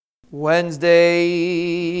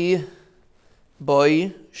Wednesday,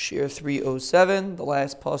 boy, Shiur 307, the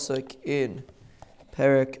last Pasuk in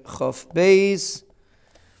Perek Chaf Beis.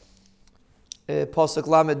 Pasuk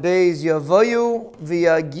Lamed Beis, Yavayu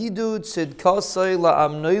v'yagidu tzidkasai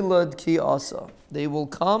la'am noilad ki asa. They will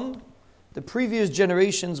come, the previous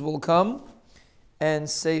generations will come and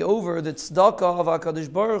say over the tzedakah of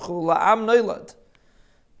HaKadosh Baruch Hu la'am noilad,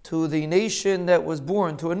 to the nation that was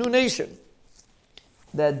born, to a new nation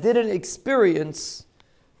that didn't experience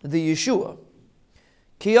the Yeshua.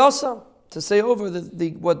 Kiyasa, to say over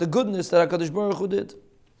what the goodness that HaKadosh Baruch Hu did.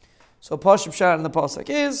 So Pasuk Pshat in the Pasuk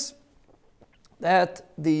is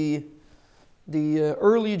that the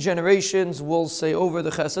early generations will say over the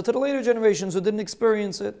chesed to the later generations who didn't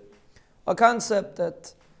experience it. A concept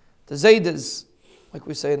that the Zaydas, like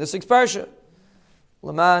we say in the sixth parsha,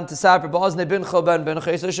 Laman Tisaper Ba'azne bin Choban ben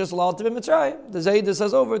Chesed Shesal Alti bin Mitzrayim. The Zaydas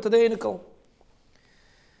says over to the Enikol.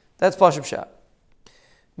 That's Pasuk Pshat.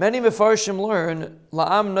 Many Mefarshim learn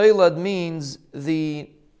La'am Noilad means the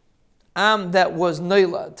Am that was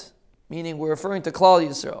Noilad, meaning we're referring to Klal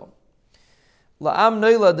Yisrael. La'am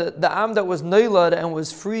Noilad, the Am that was Noilad and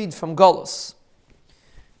was freed from Galus.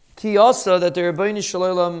 Ki Asa, that the Rebbeinu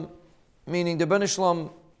Shalom, meaning the Rebbeinu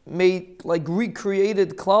Shalom made,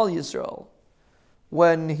 recreated Klal Yisrael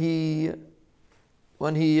when he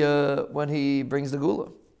brings the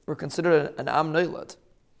Geulah. We're considered an Am Noilad.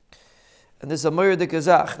 And this is a Moyer de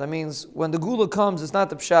Kazach. That means when the Geulah comes, it's not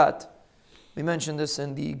the Pshat. We mentioned this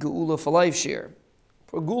in the Geulah4Life Shiur.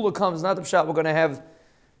 When Geulah comes, it's not the Pshat. We're going to have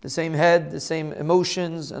the same head, the same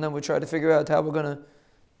emotions, and then we try to figure out how we're going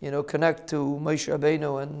to, connect to Moshe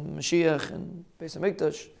Rabbeinu and Mashiach and Beis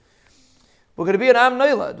HaMikdash. We're going to be an Am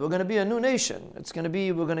Noilad. We're going to be a new nation. We're going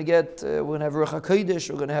to have Ruach HaKodesh.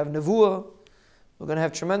 We're going to have Nevuah. We're going to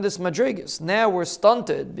have tremendous madrigas. Now we're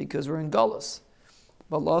stunted because we're in Galus.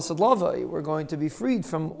 But La'asad Lavai, we're going to be freed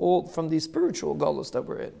from the spiritual Galus that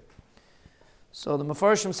we're in. So the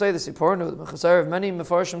Mefarshim say this, many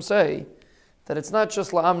Mefarshim say that it's not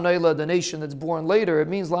just La'am Noilad, the nation that's born later. It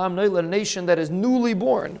means La'am Noilad, a nation that is newly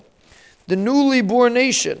born. The newly born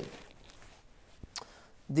nation.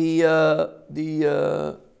 They're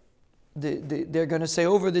going to say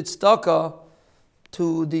over the tzedakah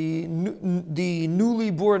to the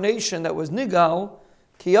newly born nation that was Nigal,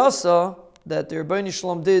 Kiyasa, that the Rebbeinu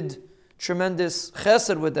Shalom did tremendous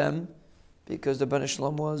chesed with them, because the Rebbeinu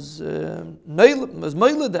Shalom was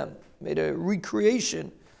moiled them, made a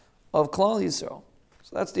recreation of Klal Yisrael.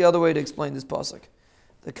 So that's the other way to explain this pasuk.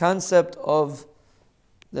 The concept of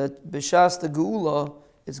that b'shas the Geulah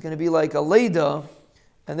is going to be like a leida,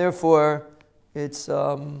 and therefore it's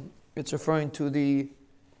referring to the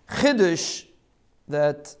chiddush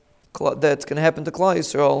that's going to happen to Klal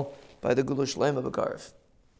Yisrael by the Geulah Shlema B'Karif.